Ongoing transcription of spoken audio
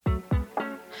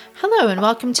Hello and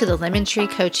welcome to the Lemon Tree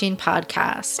Coaching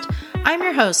Podcast. I'm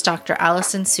your host, Dr.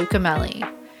 Allison Sukamelli.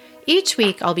 Each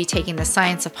week, I'll be taking the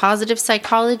science of positive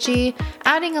psychology,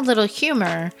 adding a little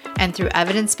humor, and through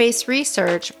evidence-based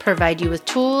research, provide you with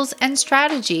tools and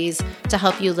strategies to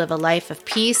help you live a life of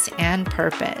peace and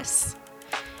purpose.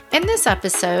 In this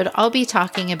episode, I'll be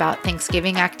talking about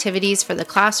Thanksgiving activities for the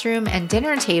classroom and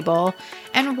dinner table,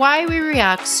 and why we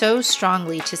react so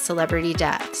strongly to celebrity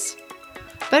deaths.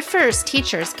 But first,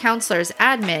 teachers, counselors,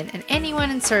 admin, and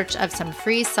anyone in search of some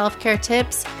free self-care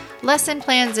tips, lesson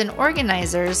plans, and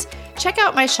organizers, check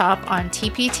out my shop on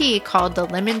TPT called The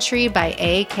Lemon Tree by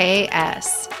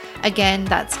AKS. Again,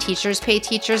 that's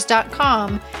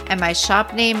teacherspayteachers.com, and my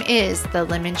shop name is The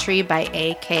Lemon Tree by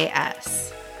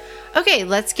AKS. Okay,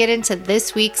 let's get into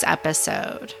this week's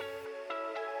episode.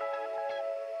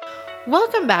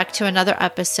 Welcome back to another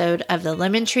episode of the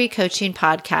Lemon Tree Coaching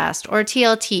Podcast, or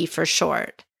TLT for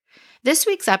short. This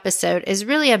week's episode is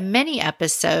really a mini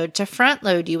episode to front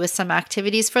load you with some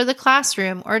activities for the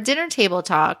classroom or dinner table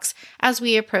talks as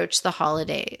we approach the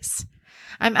holidays.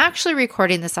 I'm actually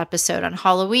recording this episode on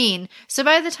Halloween, so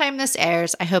by the time this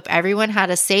airs, I hope everyone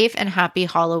had a safe and happy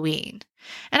Halloween.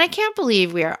 And I can't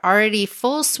believe we are already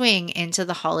full swing into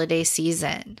the holiday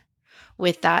season.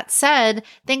 With that said,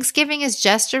 Thanksgiving is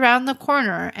just around the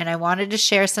corner, and I wanted to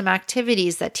share some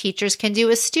activities that teachers can do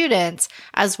with students,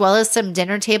 as well as some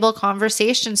dinner table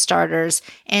conversation starters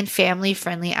and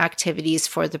family-friendly activities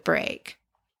for the break.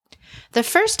 The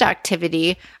first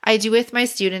activity I do with my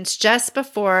students just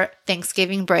before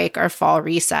Thanksgiving break or fall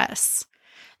recess.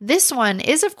 This one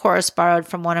is, of course, borrowed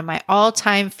from one of my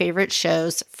all-time favorite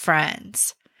shows,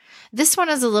 Friends. This one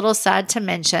is a little sad to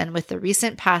mention with the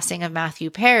recent passing of Matthew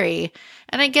Perry,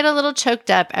 and I get a little choked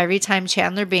up every time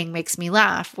Chandler Bing makes me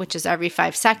laugh, which is every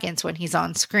 5 seconds when he's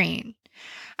on screen.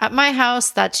 At my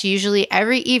house, that's usually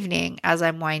every evening as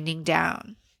I'm winding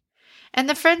down. And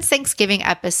the Friends Thanksgiving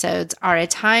episodes are a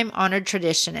time-honored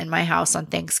tradition in my house on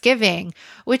Thanksgiving,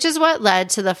 which is what led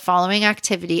to the following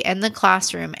activity in the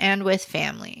classroom and with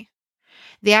family.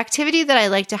 The activity that I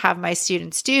like to have my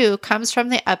students do comes from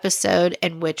the episode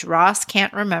in which Ross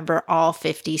can't remember all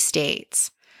 50 states.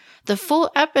 The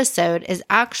full episode is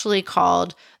actually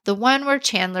called The One Where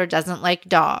Chandler Doesn't Like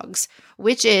Dogs,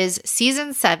 which is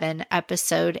Season 7,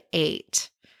 Episode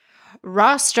 8.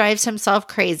 Ross drives himself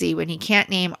crazy when he can't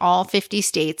name all 50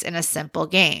 states in a simple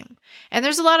game. And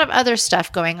there's a lot of other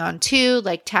stuff going on too,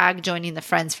 like Tag joining the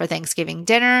Friends for Thanksgiving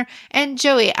dinner and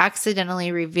Joey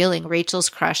accidentally revealing Rachel's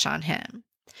crush on him.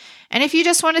 And if you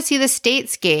just want to see the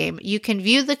states game, you can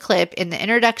view the clip in the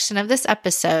introduction of this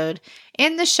episode,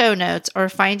 in the show notes, or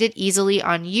find it easily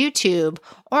on YouTube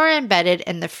or embedded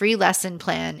in the free lesson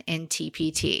plan in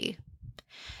TPT.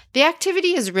 The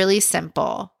activity is really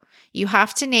simple. You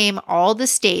have to name all the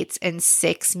states in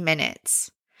 6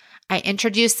 minutes. I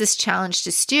introduce this challenge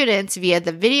to students via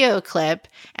the video clip,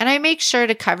 and I make sure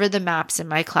to cover the maps in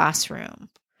my classroom.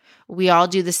 We all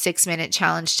do the 6-minute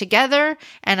challenge together,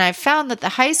 and I've found that the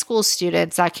high school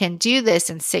students that can do this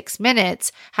in 6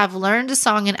 minutes have learned a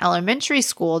song in elementary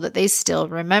school that they still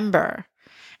remember.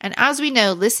 And as we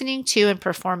know, listening to and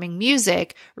performing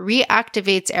music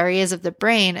reactivates areas of the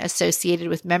brain associated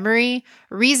with memory,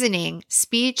 reasoning,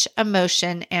 speech,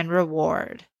 emotion, and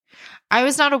reward. I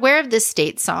was not aware of this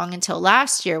state song until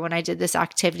last year when I did this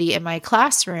activity in my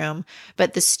classroom,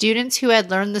 but the students who had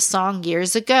learned the song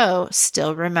years ago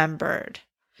still remembered.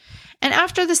 And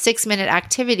after the 6-minute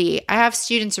activity, I have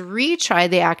students retry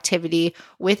the activity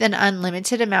with an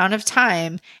unlimited amount of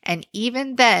time, and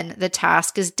even then the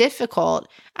task is difficult,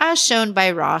 as shown by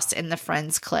Ross in the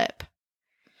Friends clip.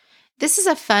 This is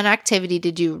a fun activity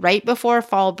to do right before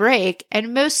fall break,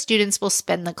 and most students will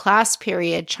spend the class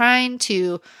period trying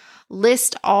to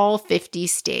list all 50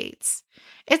 states.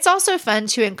 It's also fun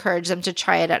to encourage them to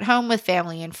try it at home with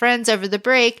family and friends over the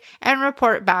break and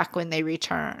report back when they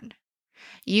return.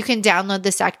 You can download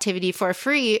this activity for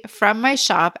free from my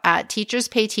shop at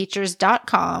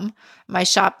teacherspayteachers.com. My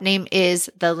shop name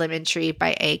is The Lemon Tree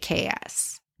by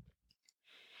AKS.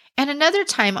 And another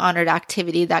time-honored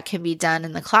activity that can be done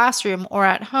in the classroom or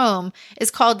at home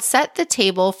is called Set the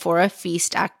Table for a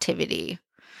Feast activity.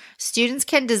 Students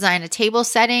can design a table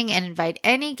setting and invite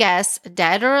any guests,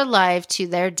 dead or alive, to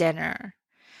their dinner.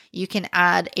 You can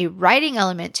add a writing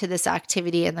element to this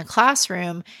activity in the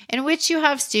classroom in which you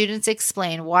have students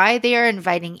explain why they are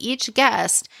inviting each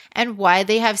guest and why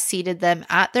they have seated them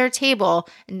at their table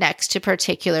next to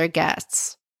particular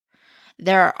guests.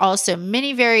 There are also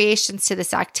many variations to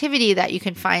this activity that you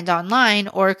can find online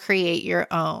or create your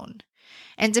own.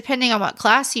 And depending on what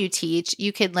class you teach,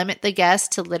 you could limit the guests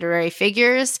to literary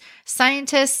figures,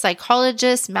 scientists,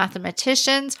 psychologists,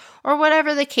 mathematicians, or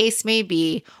whatever the case may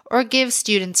be, or give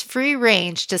students free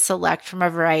range to select from a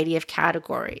variety of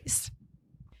categories.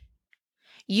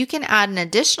 You can add an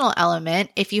additional element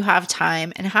if you have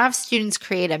time and have students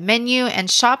create a menu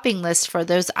and shopping list for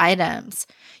those items.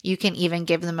 You can even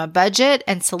give them a budget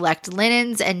and select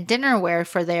linens and dinnerware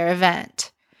for their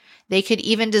event. They could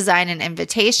even design an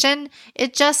invitation.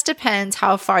 It just depends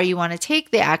how far you want to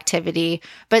take the activity,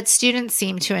 but students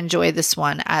seem to enjoy this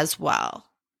one as well.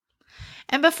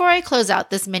 And before I close out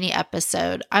this mini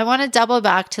episode, I want to double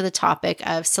back to the topic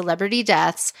of celebrity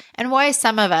deaths and why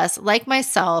some of us, like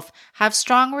myself, have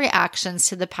strong reactions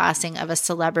to the passing of a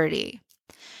celebrity.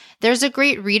 There's a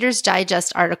great Reader's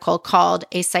Digest article called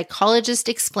 "A Psychologist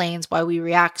Explains Why We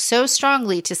React So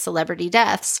Strongly to Celebrity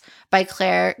Deaths" by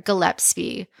Claire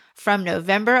Gillespie from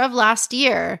November of last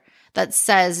year that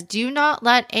says, do not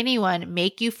let anyone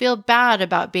make you feel bad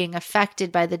about being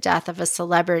affected by the death of a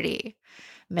celebrity.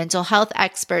 Mental health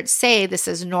experts say this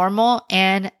is normal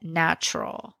and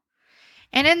natural.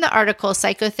 And in the article,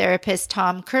 psychotherapist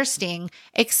Tom Kirsting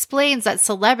explains that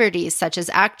celebrities such as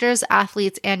actors,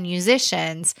 athletes, and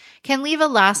musicians can leave a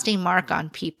lasting mark on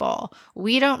people.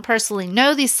 We don't personally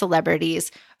know these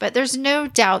celebrities, but there's no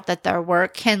doubt that their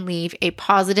work can leave a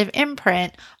positive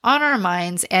imprint on our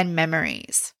minds and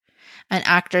memories. An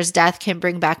actor's death can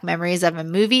bring back memories of a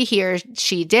movie he or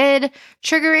she did,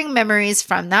 triggering memories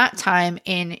from that time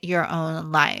in your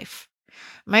own life.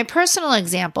 My personal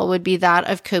example would be that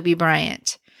of Kobe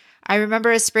Bryant. I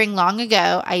remember a spring long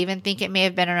ago, I even think it may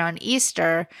have been around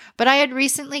Easter, but I had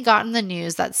recently gotten the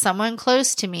news that someone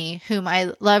close to me, whom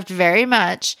I loved very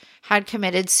much, had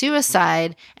committed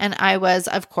suicide, and I was,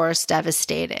 of course,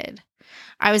 devastated.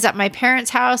 I was at my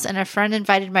parents' house and a friend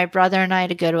invited my brother and I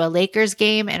to go to a Lakers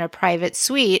game in a private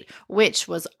suite, which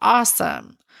was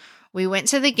awesome. We went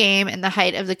to the game in the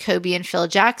height of the Kobe and Phil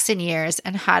Jackson years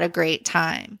and had a great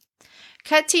time.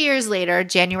 Cut 2 years later,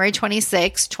 January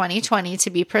 26, 2020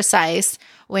 to be precise,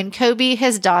 when Kobe,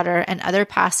 his daughter, and other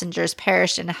passengers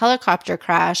perished in a helicopter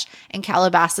crash in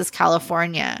Calabasas,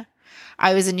 California.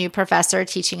 I was a new professor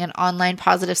teaching an online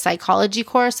positive psychology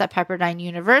course at Pepperdine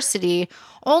University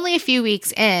only a few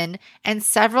weeks in, and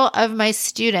several of my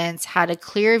students had a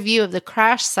clear view of the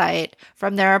crash site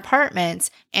from their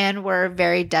apartments and were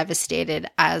very devastated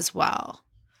as well.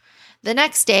 The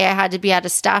next day, I had to be at a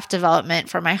staff development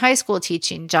for my high school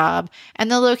teaching job,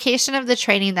 and the location of the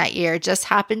training that year just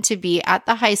happened to be at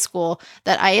the high school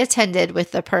that I attended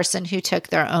with the person who took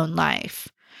their own life.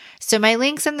 So my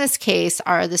links in this case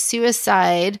are the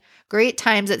suicide, great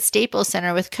times at Staples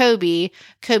Center with Kobe,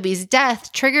 Kobe's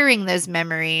death triggering those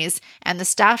memories, and the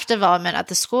staff development at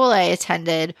the school I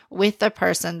attended with the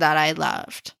person that I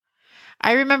loved.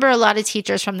 I remember a lot of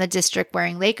teachers from the district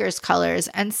wearing Lakers colors,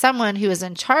 and someone who was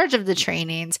in charge of the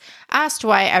trainings asked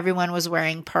why everyone was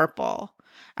wearing purple.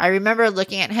 I remember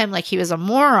looking at him like he was a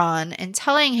moron and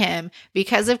telling him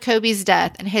because of Kobe's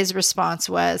death, and his response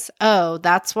was, "Oh,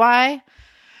 that's why?"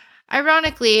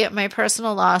 Ironically, my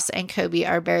personal loss and Kobe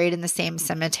are buried in the same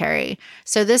cemetery,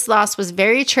 so this loss was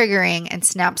very triggering and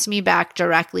snaps me back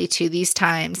directly to these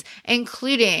times,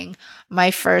 including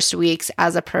my first weeks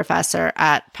as a professor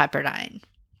at Pepperdine.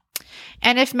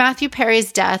 And if Matthew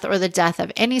Perry's death or the death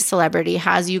of any celebrity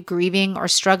has you grieving or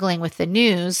struggling with the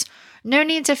news, no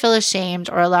need to feel ashamed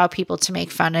or allow people to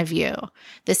make fun of you.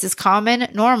 This is common,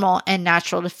 normal, and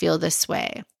natural to feel this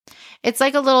way. It's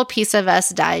like a little piece of us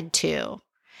died too.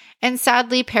 And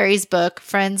sadly, Perry's book,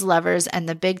 Friends, Lovers, and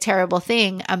the Big Terrible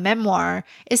Thing, a memoir,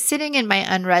 is sitting in my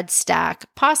unread stack,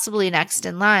 possibly next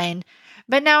in line,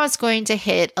 but now it's going to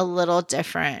hit a little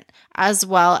different, as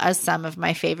well as some of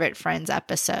my favorite Friends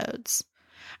episodes.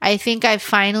 I think I've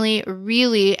finally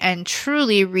really and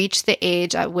truly reached the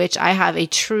age at which I have a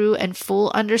true and full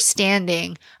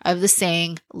understanding of the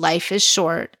saying, life is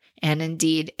short, and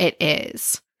indeed it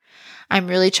is. I'm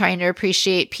really trying to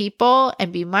appreciate people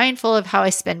and be mindful of how I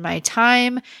spend my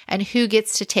time and who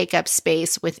gets to take up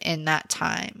space within that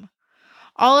time.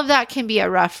 All of that can be a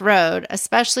rough road,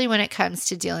 especially when it comes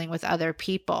to dealing with other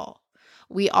people.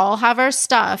 We all have our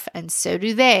stuff, and so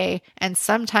do they, and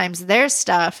sometimes their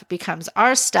stuff becomes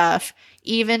our stuff,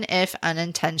 even if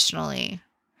unintentionally.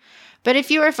 But if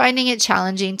you are finding it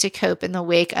challenging to cope in the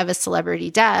wake of a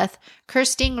celebrity death,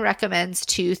 Kirsting recommends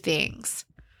 2 things.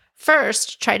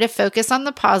 First, try to focus on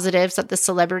the positives that the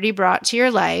celebrity brought to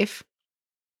your life.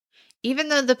 Even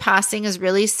though the passing is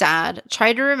really sad,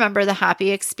 try to remember the happy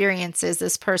experiences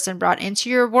this person brought into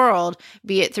your world,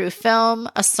 be it through film,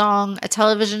 a song, a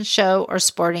television show, or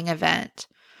sporting event.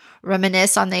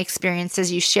 Reminisce on the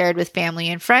experiences you shared with family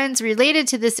and friends related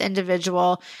to this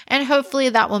individual, and hopefully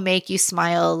that will make you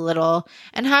smile a little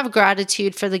and have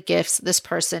gratitude for the gifts this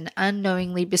person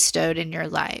unknowingly bestowed in your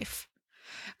life.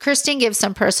 Kirsten gives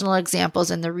some personal examples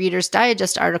in the Reader's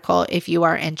Digest article if you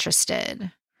are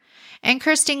interested. And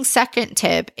Kirsten's second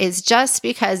tip is just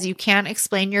because you can't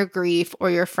explain your grief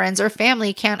or your friends or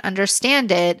family can't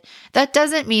understand it, that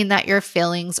doesn't mean that your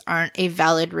feelings aren't a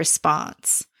valid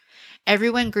response.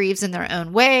 Everyone grieves in their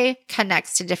own way,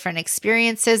 connects to different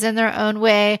experiences in their own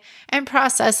way, and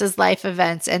processes life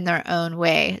events in their own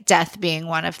way, death being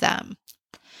one of them.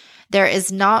 There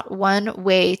is not one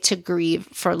way to grieve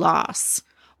for loss.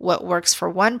 What works for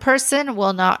one person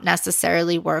will not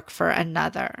necessarily work for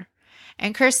another.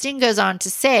 And Kirsten goes on to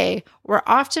say, we're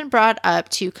often brought up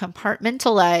to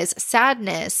compartmentalize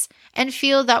sadness and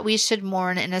feel that we should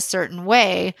mourn in a certain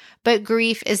way, but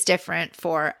grief is different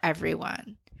for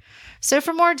everyone. So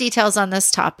for more details on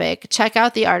this topic, check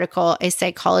out the article, A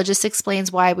Psychologist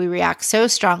Explains Why We React So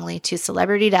Strongly to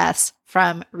Celebrity Deaths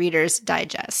from Reader's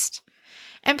Digest.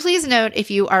 And please note, if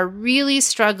you are really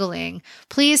struggling,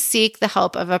 please seek the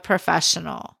help of a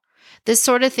professional. This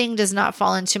sort of thing does not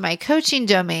fall into my coaching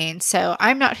domain, so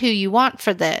I'm not who you want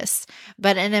for this,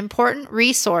 but an important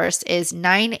resource is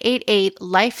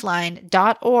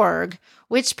 988lifeline.org,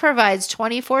 which provides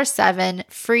 24/7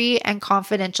 free and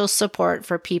confidential support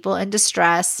for people in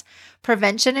distress,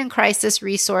 prevention and crisis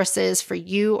resources for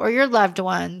you or your loved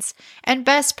ones, and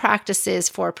best practices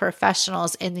for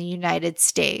professionals in the United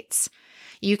States.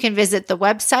 You can visit the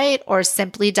website or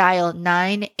simply dial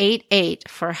 988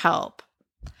 for help.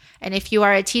 And if you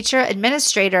are a teacher,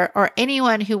 administrator, or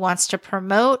anyone who wants to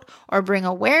promote or bring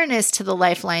awareness to the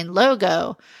Lifeline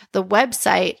logo, the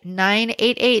website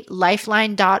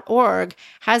 988lifeline.org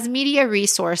has media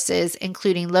resources,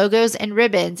 including logos and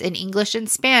ribbons in English and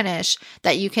Spanish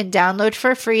that you can download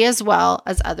for free, as well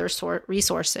as other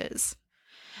resources.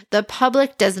 The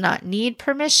public does not need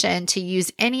permission to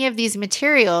use any of these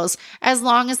materials as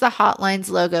long as the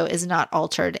hotline's logo is not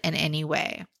altered in any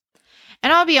way.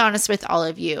 And I'll be honest with all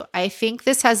of you, I think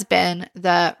this has been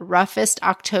the roughest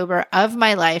October of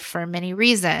my life for many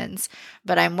reasons,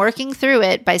 but I'm working through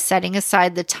it by setting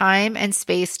aside the time and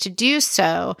space to do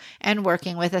so and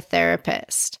working with a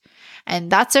therapist.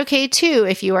 And that's okay too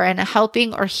if you are in a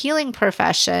helping or healing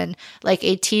profession like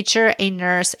a teacher, a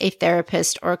nurse, a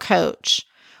therapist, or coach.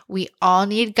 We all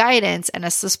need guidance and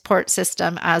a support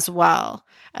system as well,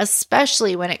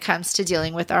 especially when it comes to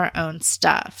dealing with our own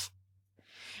stuff.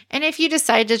 And if you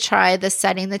decide to try the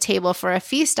setting the table for a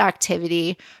feast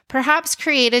activity, perhaps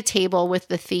create a table with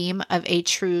the theme of a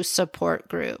true support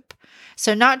group.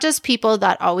 So not just people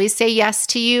that always say yes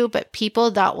to you, but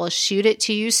people that will shoot it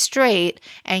to you straight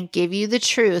and give you the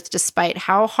truth despite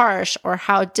how harsh or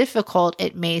how difficult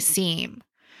it may seem.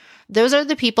 Those are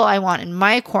the people I want in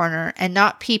my corner, and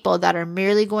not people that are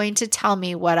merely going to tell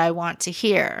me what I want to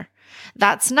hear.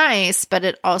 That's nice, but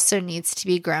it also needs to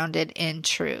be grounded in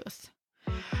truth.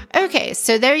 Okay,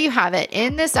 so there you have it.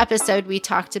 In this episode, we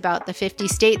talked about the 50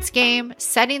 States game,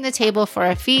 setting the table for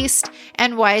a feast,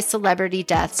 and why celebrity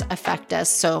deaths affect us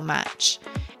so much.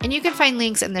 And you can find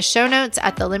links in the show notes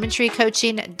at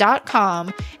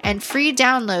thelemontreecoaching.com and free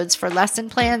downloads for lesson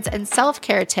plans and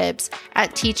self-care tips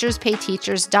at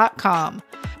teacherspayteachers.com.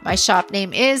 My shop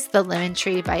name is The Lemon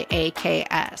Tree by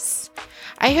AKS.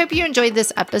 I hope you enjoyed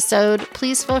this episode.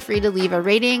 Please feel free to leave a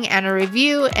rating and a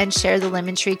review and share the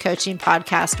Lemon Tree Coaching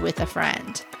podcast with a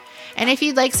friend. And if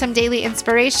you'd like some daily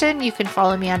inspiration, you can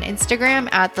follow me on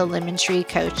Instagram at The Lemon Tree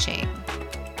Coaching.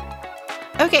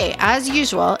 Okay, as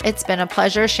usual, it's been a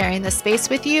pleasure sharing this space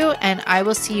with you, and I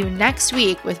will see you next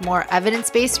week with more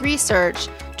evidence-based research,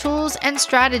 tools, and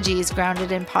strategies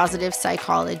grounded in positive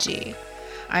psychology.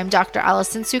 I'm Dr.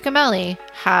 Allison Sucamelli.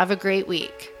 Have a great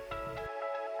week.